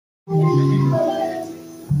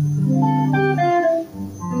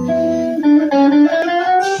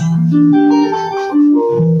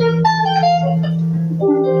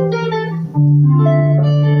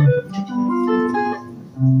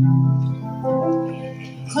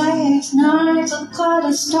Quiet nights of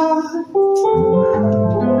quiet storm,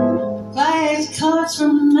 quiet chords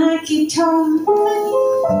from my guitar,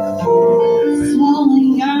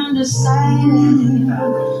 falling on the silence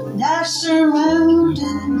that's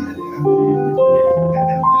surrounding.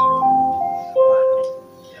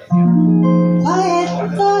 Quiet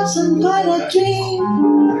thoughts and quiet dream,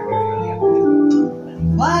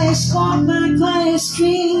 quiet spark my quiet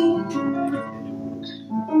stream.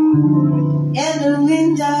 In the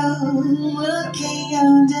window, looking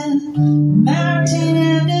on the mountain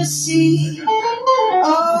and the sea.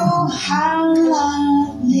 Oh, how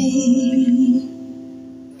lovely.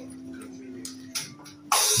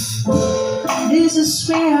 This is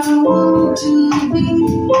where I want to be.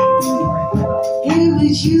 Here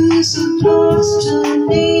with you so close to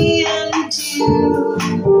me until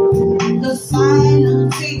the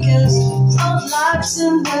final figures of life's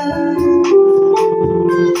symbol.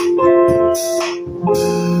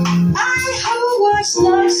 I hope was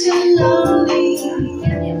not so lonely.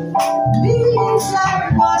 Feelings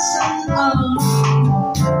like wasn't on.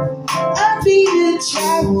 I'll be the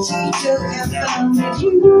charity to have fun with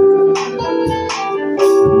you.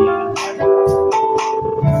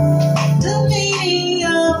 The meaning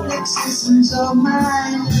of existence of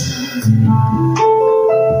mine.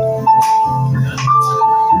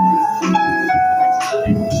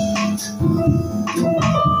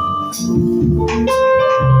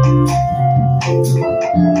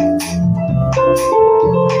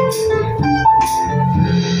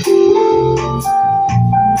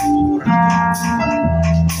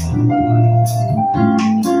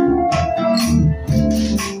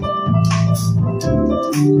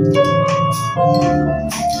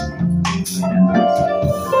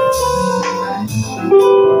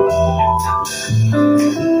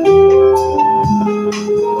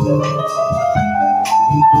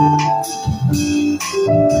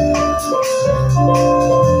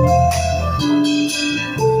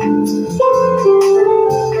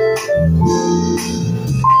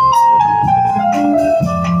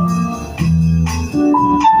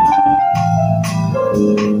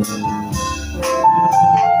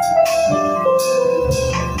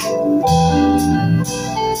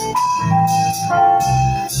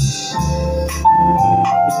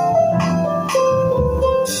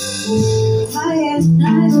 Quiet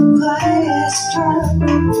nights and quiet storm,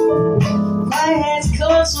 quiet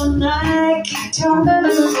chords on my guitar,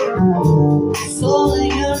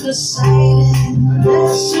 falling on the silence that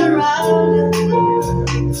surrounds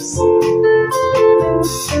us.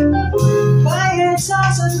 Quiet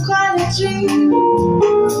thoughts and quiet dream,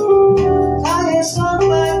 quiet song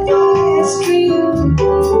by quiet stream.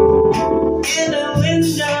 In the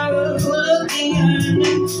window, looking on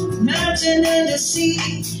the mountain and the sea.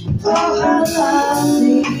 Oh, how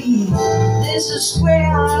lovely. This is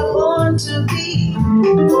where I want to be.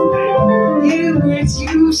 Here with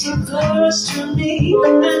you so close to me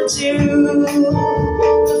until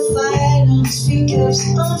the final speakers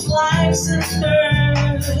of life's earth.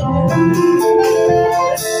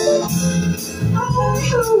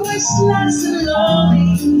 Oh, it's last and lonely.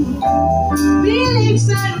 Feelings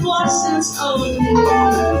that wasn't only.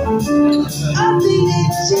 I've been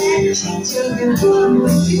expecting to get fun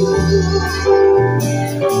with you.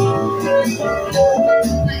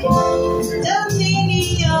 The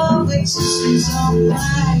meaning of existence of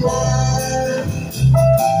my love.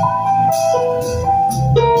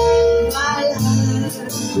 My love.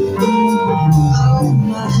 Oh,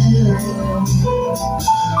 my love.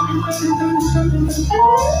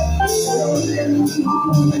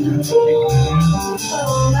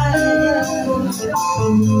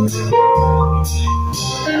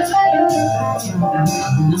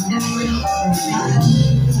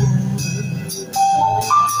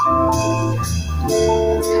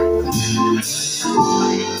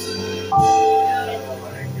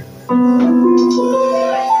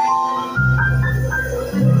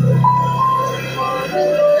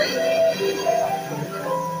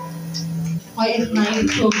 Quiet Night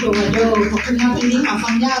โคโควาโดขอบคุณครับเพลงนี้หาฟั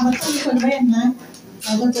งยากมันต้องมีคนเล่นนะเร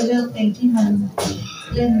าก็จะเลือกเพลงที่มัน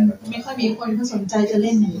เล่นไม่ค่อยมีคนเขาสนใจจะเ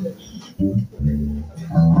ล่นอย่างนี้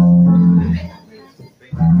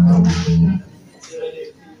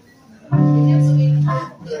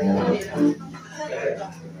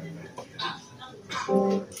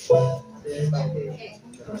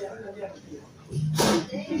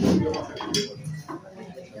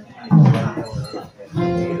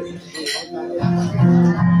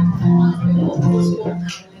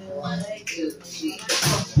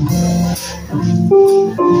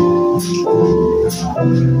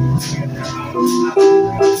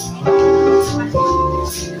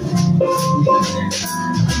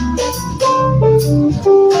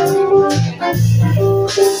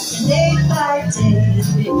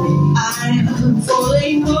day I'm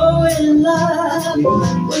falling more in love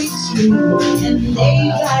with you, and day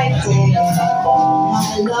by day my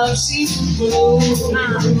love seems to grow.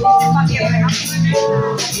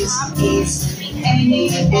 This is any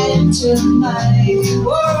end to my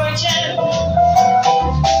origin.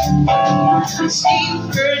 It's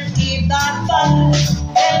deeper, deep, not far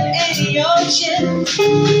than any ocean.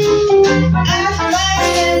 I find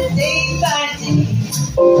that day by day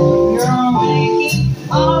you're making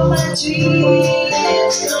all my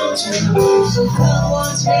dreams come true. So come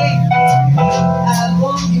once me, I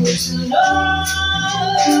want you to know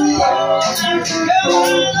I'm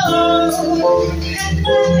going alone, and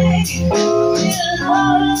I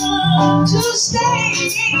want to stay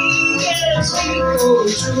as we go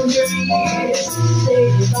through the years, day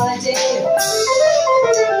by day.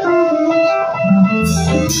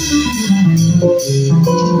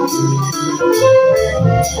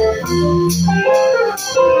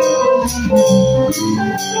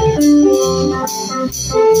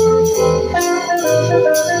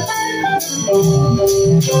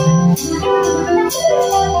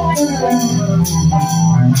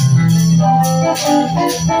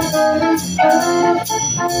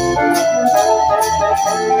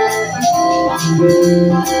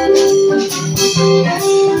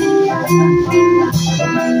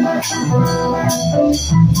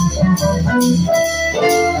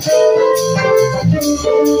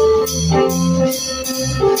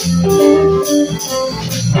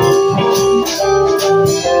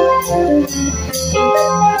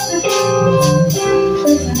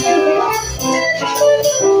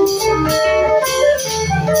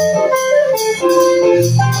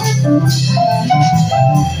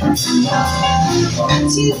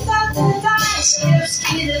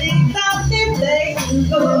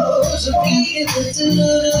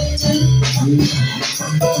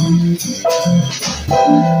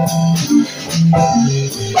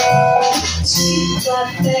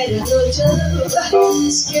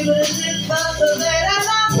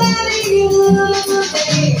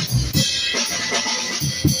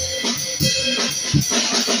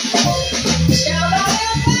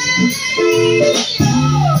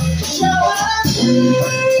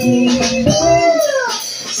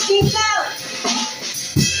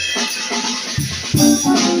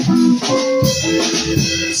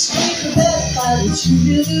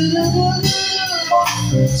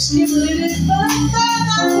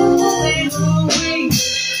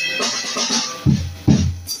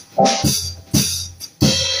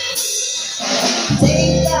 Day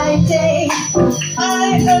by day, I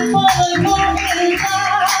am falling more in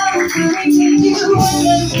love with you,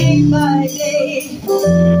 and day by day,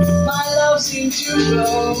 my love seems to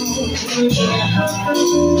grow.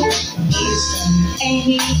 Isn't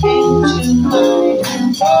any end to my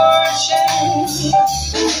fortune?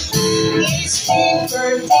 It's deeper,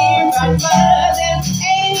 deeper than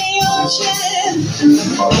any ocean.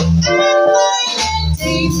 I find that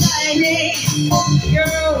day by day,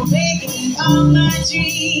 you're making all my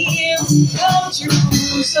dreams come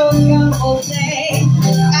true. So come all day,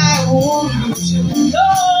 I want you to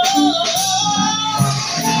know.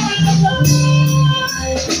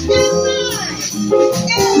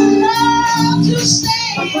 And love to stay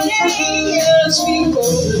as we go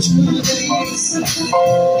through the years,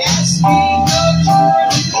 as we go through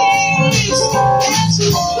the years, as we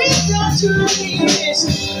go through the years,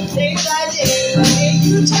 day by day, when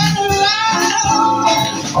you turn around,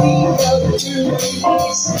 as we go through the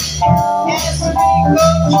years, as we go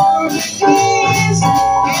through the years,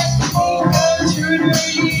 as we go through the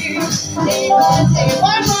years, day by day,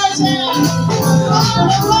 one more time,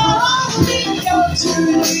 we go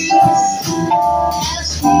through the years, as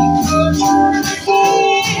we go through the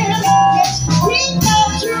years, as we go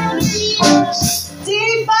through the years,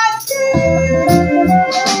 day by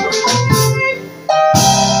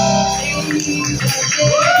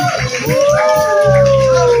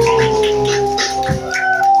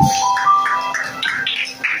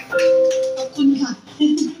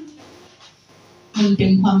มันเป็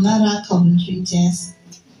นความน่ารักของดนตรีแจ๊ส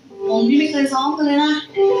วงที่ไม่เคยซ้อมกันเลยนะ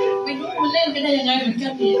ไม่รู้มันเล่นไปได้ยังไงเหมือนกั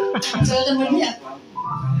นพี่เจอกันวันนี้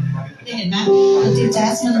ได้เห็นไหมดนตรีแจ๊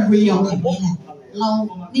สมันเรียลอย่างนี้แหละ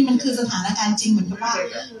นี่มันคือสถานการณ์จริงเหมือนกับว่า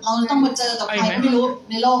เราต้องมาเจอกับใครไม่รู้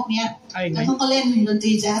ในโลกนี้แล้วเขาก็เล่นดนต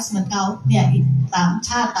รีแจ๊สเหมือนเราเนี่ยต่างช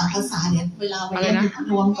าติต่างภาษาเนี่ยเวลาไปเล่น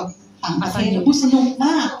รวมกับต่างประเทศเนี่ยสนุกม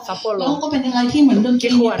ากแล้วก็เป็นอะไรที่เหมือนดนตรี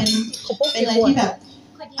เป็นอะไรที่แบบ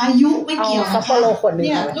อายุไม่เกี่ยวนะคะเ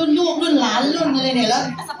นี่ยรุ่นลูกรุ่นหลานรุ่นอะไรเนี่ยแล้ว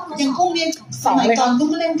อย่างกุ้งเนี่ยสมัยก่อนกุ้ง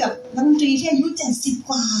ก็เล่นกับนักดนตรีที่อายุ70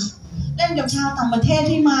 กว่า เล่นกับชาวต่างประเทศ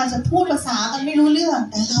ที่มาจะพูดภาษากันไม่รู้เรื่อง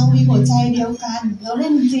แต่เรามีหัวใจเดียวกันเราเล่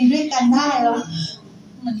นดนตรีด้วยกันได้แล้ว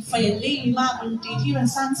มันเฟรนลี่มากดนตรีที่มัน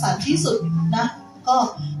สร้างสรรค์ที่สุดนะก็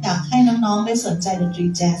อยากให้น้องๆได้สนใจดนตรี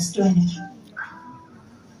แจ๊สด้วยนะคะ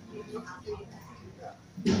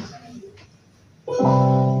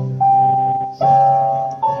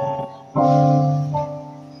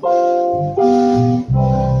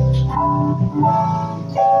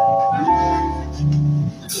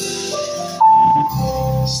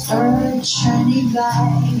Stars shining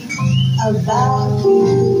bright about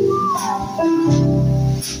you.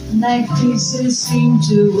 Night breezes seem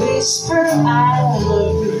to whisper I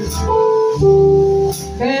love you.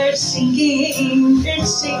 Birds singing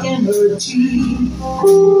her tree.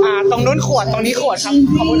 ตรงนู้นขวดตรงนี้ขวดครับ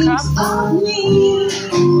ขอบคุณครับ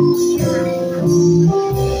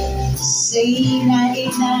Say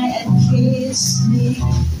night night and kiss me.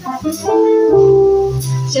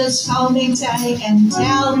 Just hold me tight and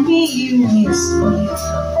tell me you miss me.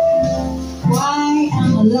 Why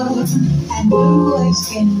I'm alone and blue as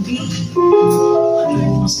can be.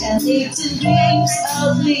 Dreams and little dreams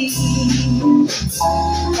of me.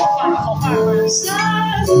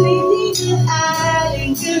 Stars leading and I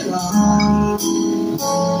linger on.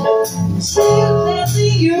 Still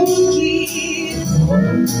nothing you keep.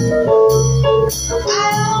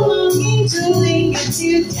 I'm longing to linger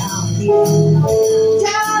till down here.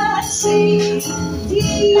 Dancing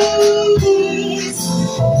these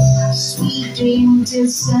sweet dreams till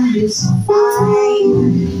sun is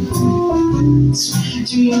fine. Sweet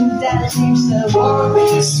dream that leaves the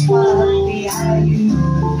worries far behind you.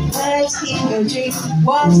 Let's keep your dream,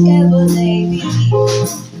 whatever they be.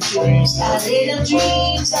 Dreams are little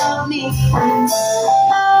dreams of me.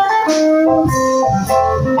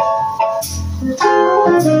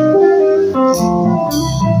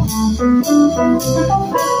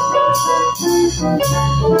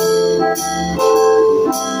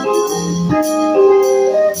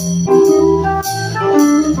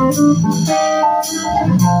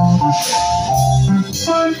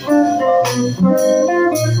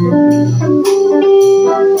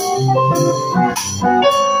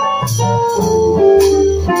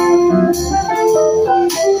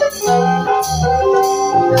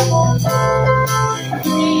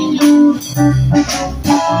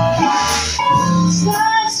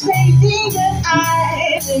 Stars fading and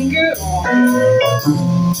I linger on.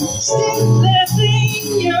 Still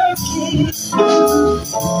loving your kiss.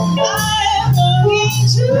 I'm longing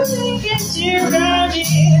to get you around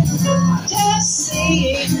here. Just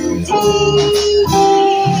saying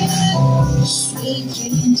deep. Sweet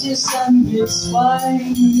dreams is sunrise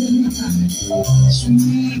wine.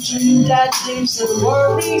 Sweet dream that leaves the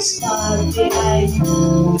worries far behind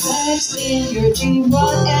you. Rest in your dream,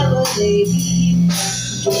 whatever they be.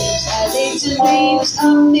 Dreams are little dreams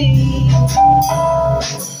of me.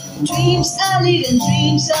 Dreams are little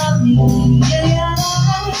dreams of me. Yeah, yeah.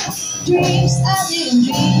 Dreams are little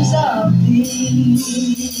dreams of me.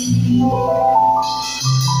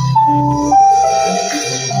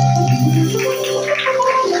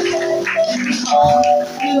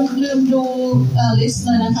 ลืมดูลิสต์เล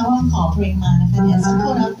ยนะคะว่าขอเพลงมานะคะเดี๋ยวสักค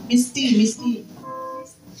รู่นะมิสตี้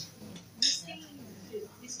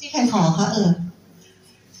ใครขอคะ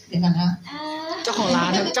เดี๋ยวกันนะเจ้าของร้าน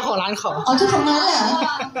ขอเจ้าของร้านเหรอ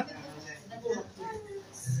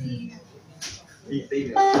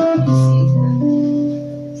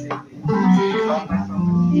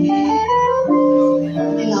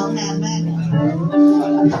ไม่ร้องนานมาก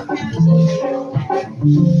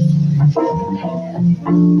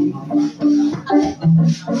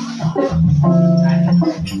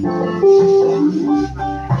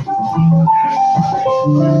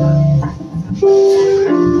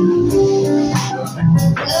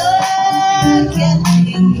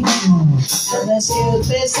I'm a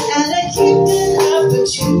stupid and I keep it up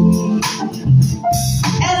with you.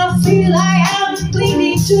 And I feel like I'm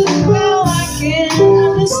clinging to the ground. I can't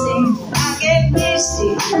understand. I get misty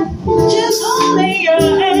just holding your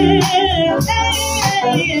hand.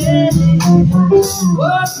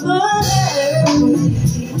 What money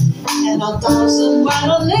and 1,000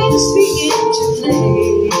 violins begin to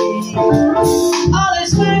play. All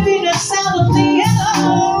is maybe the sound of the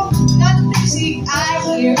hello. That music I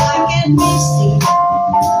hear, I get misty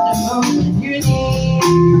the moment you're near.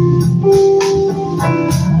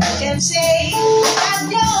 I can say I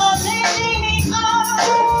don't let me on,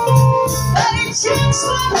 but it takes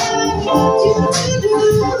what I want you to do.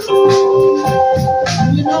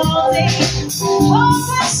 You know they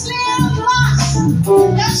hopelessly I'm lost.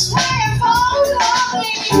 That's why I fall in love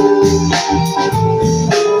with you.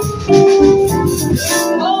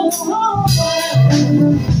 Oh, oh.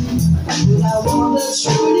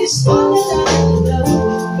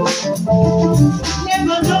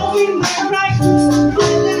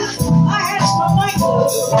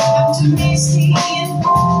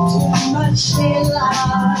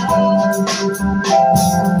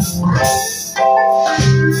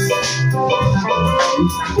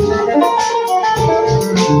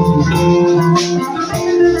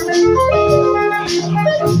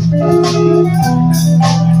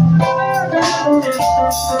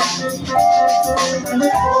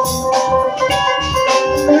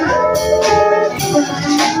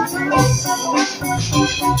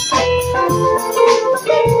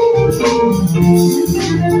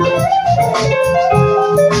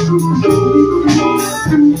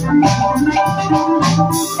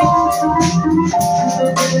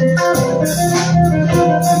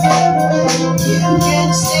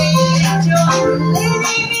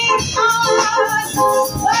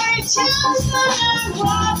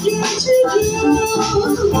 you to do.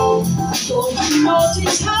 Don't you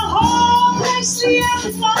notice how hopelessly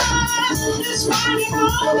and fast is running on?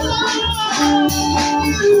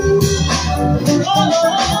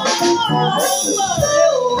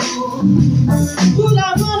 What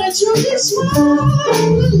I wanna do this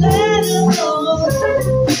one, let it go.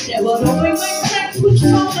 Never knowing my crack would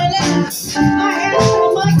fall and my hands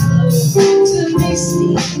on my clothes too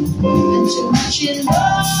misty and too much in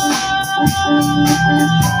love.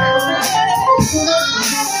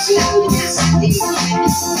 Too misty,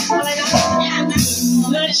 but I don't have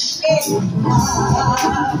much in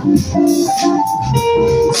love.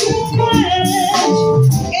 Too much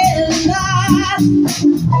in love.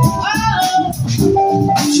 Oh,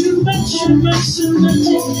 too much in love.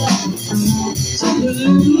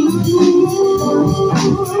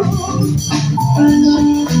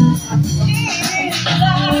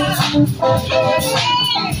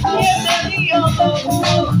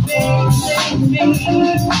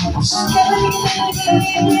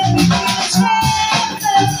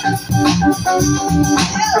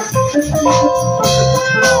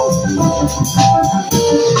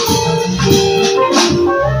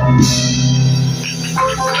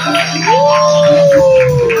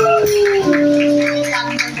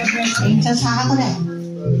ช้าๆก็ได้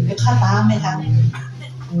เดี๋ยวข้าตามไม่ทัน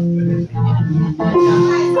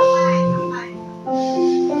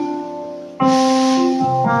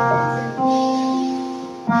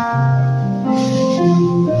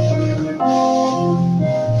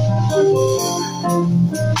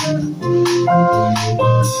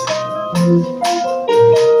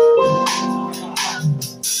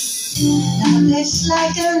It's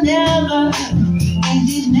like a never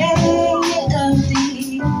ending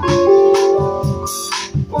melody.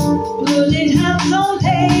 Would it have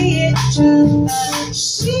compared to a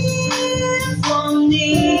symphony?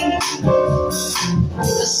 A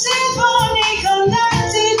symphony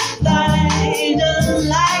conducted by the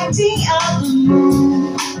lighting of the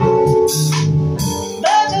moon.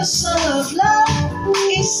 But the song of love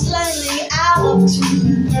is slightly out of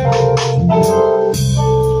tune.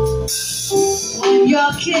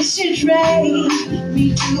 Your kisses raise me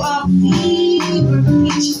to a fever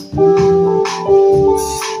pitch.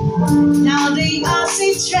 Now the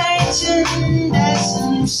concentration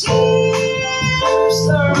doesn't seem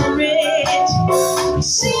so rich.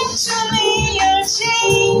 Seems to me you're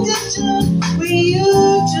changing the tune we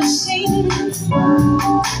used to sing.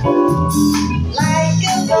 Like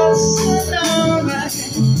a bossa nova,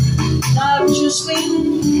 love to swing.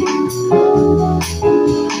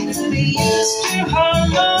 We used to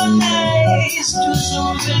harmonize to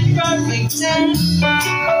songs in perfect time.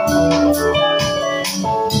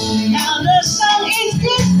 Now the song is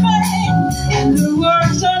different and the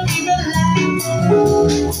words don't even lie.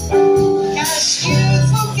 'Cause you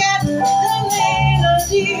forget the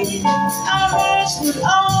melody our hearts would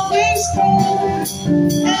always go.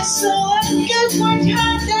 And so a good word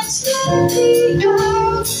heart that's not the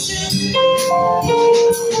ocean.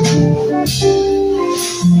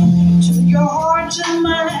 To your heart and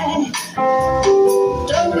mine,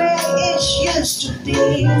 the way it used to be.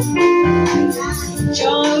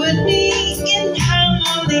 Join with me in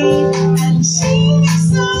harmony and sing a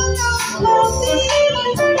song of love.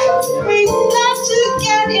 We'd love to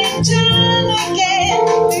get in tune again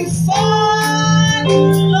before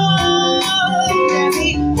too long. Baby,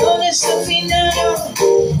 honest if we know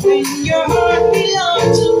when your heart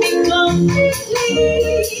belongs to me completely.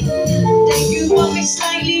 Then you want me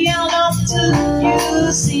slightly out of tune.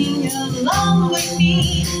 You sing along with me.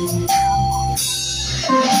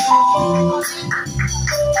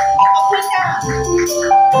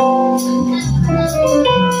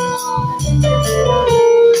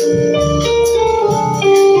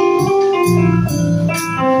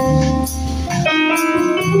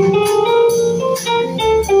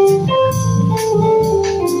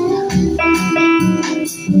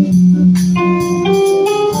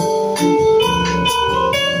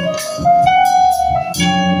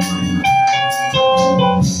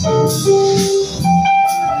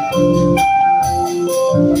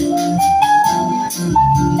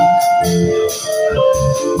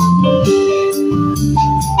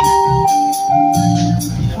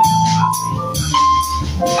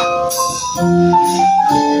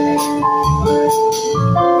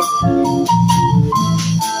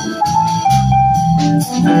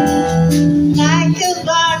 Like a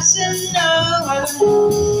bossa nova,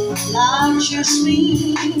 love just me.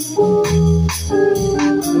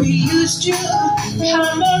 We used to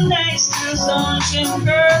harmonize the songs in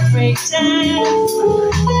perfect time.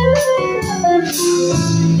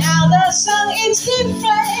 Now the song is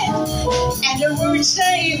different and the words and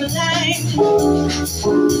stay the night.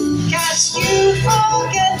 'Cause you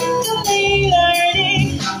forget to be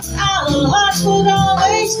learning. Our hearts would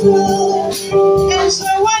always grow. And so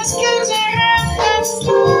what's good to have that's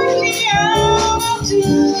working out to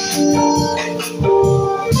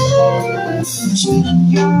tune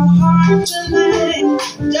your heart tonight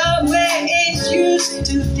the way it used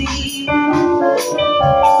to be.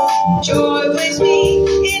 Joy with me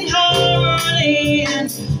in harmony and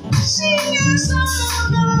sing a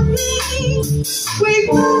song of me. We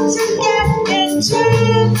want to get into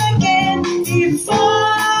it again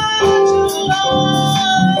before too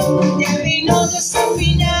long. There'll be no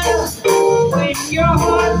disappear now when your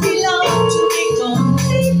heart belongs to me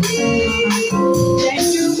completely. Then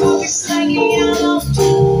you focus like a yellow to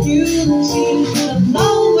you sing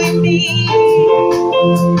along with me.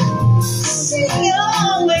 Sing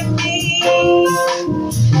along with me.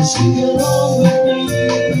 Sing along with me.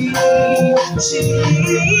 Sing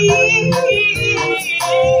along with me.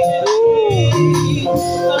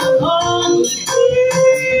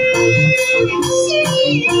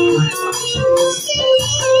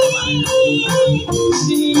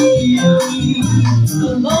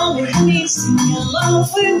 Along with me, sing along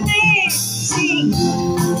with me, sing.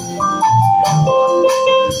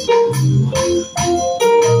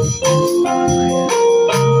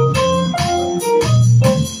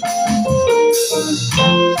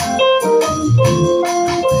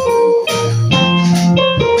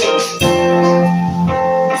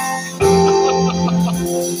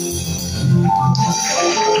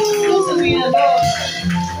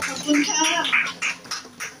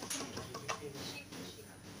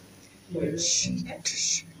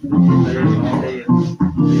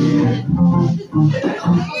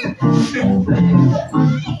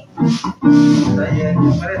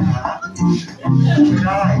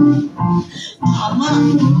ถามว่า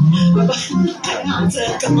หาเจอ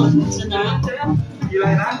ก่อนชนะ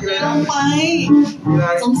ลงไป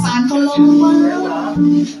สงสารเขาลงมา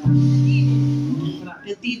เ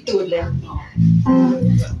ดี๋ยวตีตูดเลย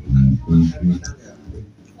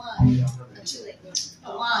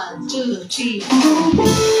ว่าชื่อชี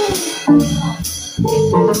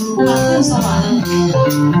มาขึ้นสวรรค์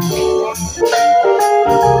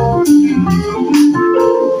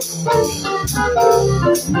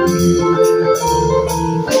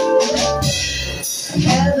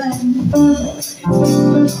Heaven,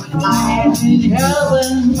 I am in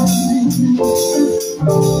heaven,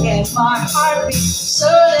 and my heart beats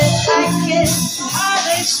so that I can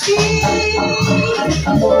hardly speak.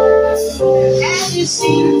 And you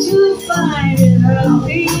seem to find it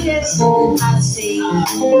happiness I see.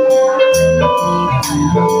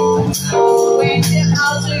 When they're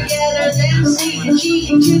all together, dancing cheek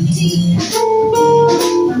to cheek.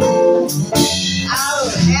 Out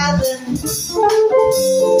of heaven,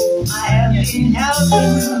 I am in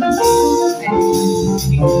heaven,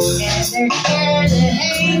 and they're here to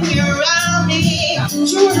hang around me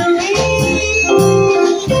through the week.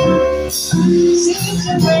 Seems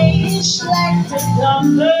to range like the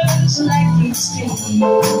numbers, like it's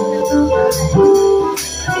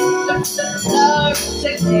love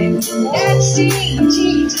to them, dancing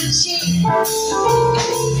cheek to cheek.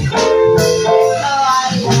 Oh,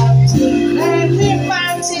 I love to climb the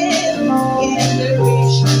mountain in the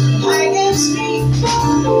reach I can speak.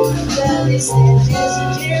 Love is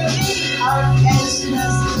dear me, our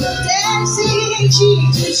Christmas, dancing cheek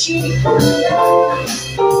to cheek.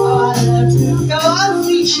 Oh, I love to go out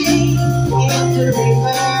fishing in the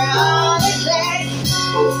river on the clay.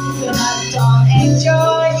 But I don't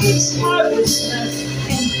enjoy its harvestment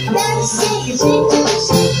and dancing cheek to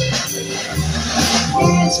cheek.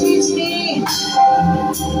 Dance with me,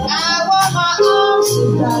 I want my arms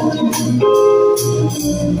about you,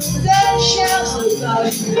 the shells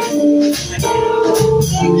about you,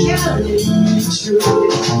 they can't be true.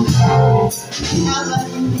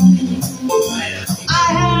 I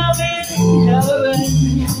have in heaven,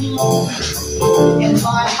 and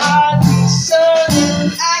my heart beats so that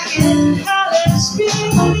I can hardly speak.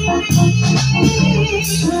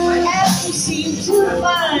 As we seem to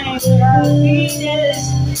find happiness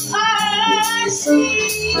I see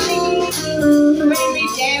when we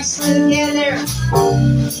dance together,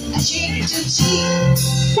 cheek to cheek.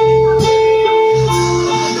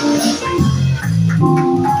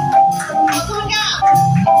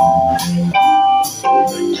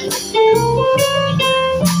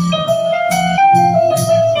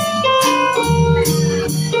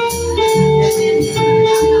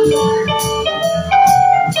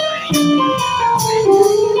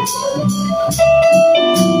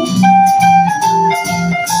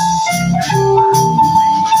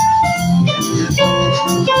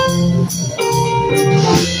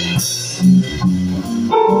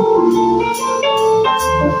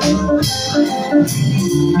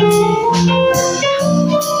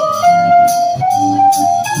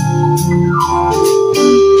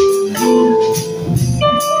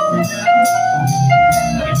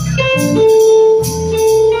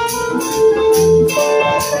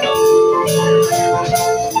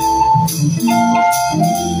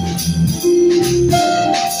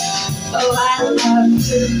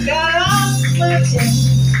 took off my tent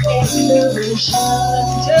and the ocean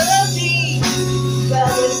turned me.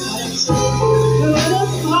 But it's not so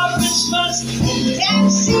good for Christmas and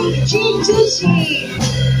dancing cheek to cheek.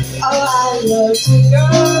 Oh, I love to go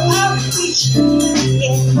up each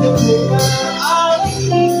in the river all the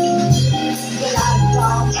week. But I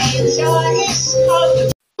don't enjoy it all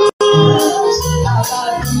the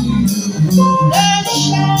about you. The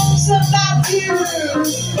shams about you.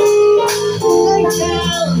 They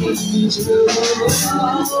tell me true.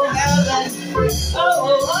 Oh, heaven. Oh,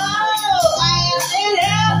 I am in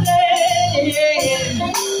heaven.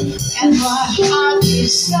 And my heart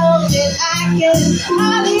is so that I can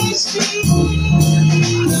hardly speak.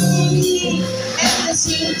 And I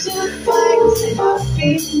seem to find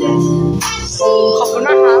happiness at sea. ขอบคุณม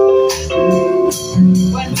ากครับ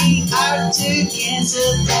When we are together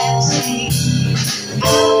dancing,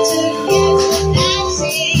 out together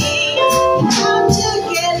dancing, out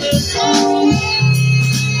together dancing,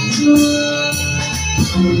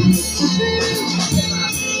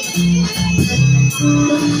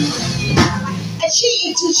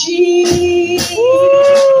 cheek to cheek.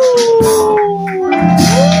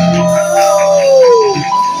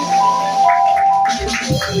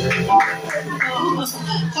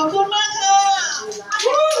 ขอบคุณมากค่ะข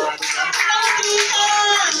อบคุณค่ะ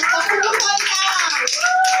ขอบคุณทุกคนค่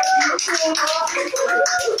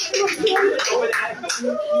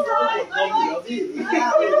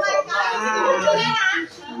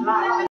ะ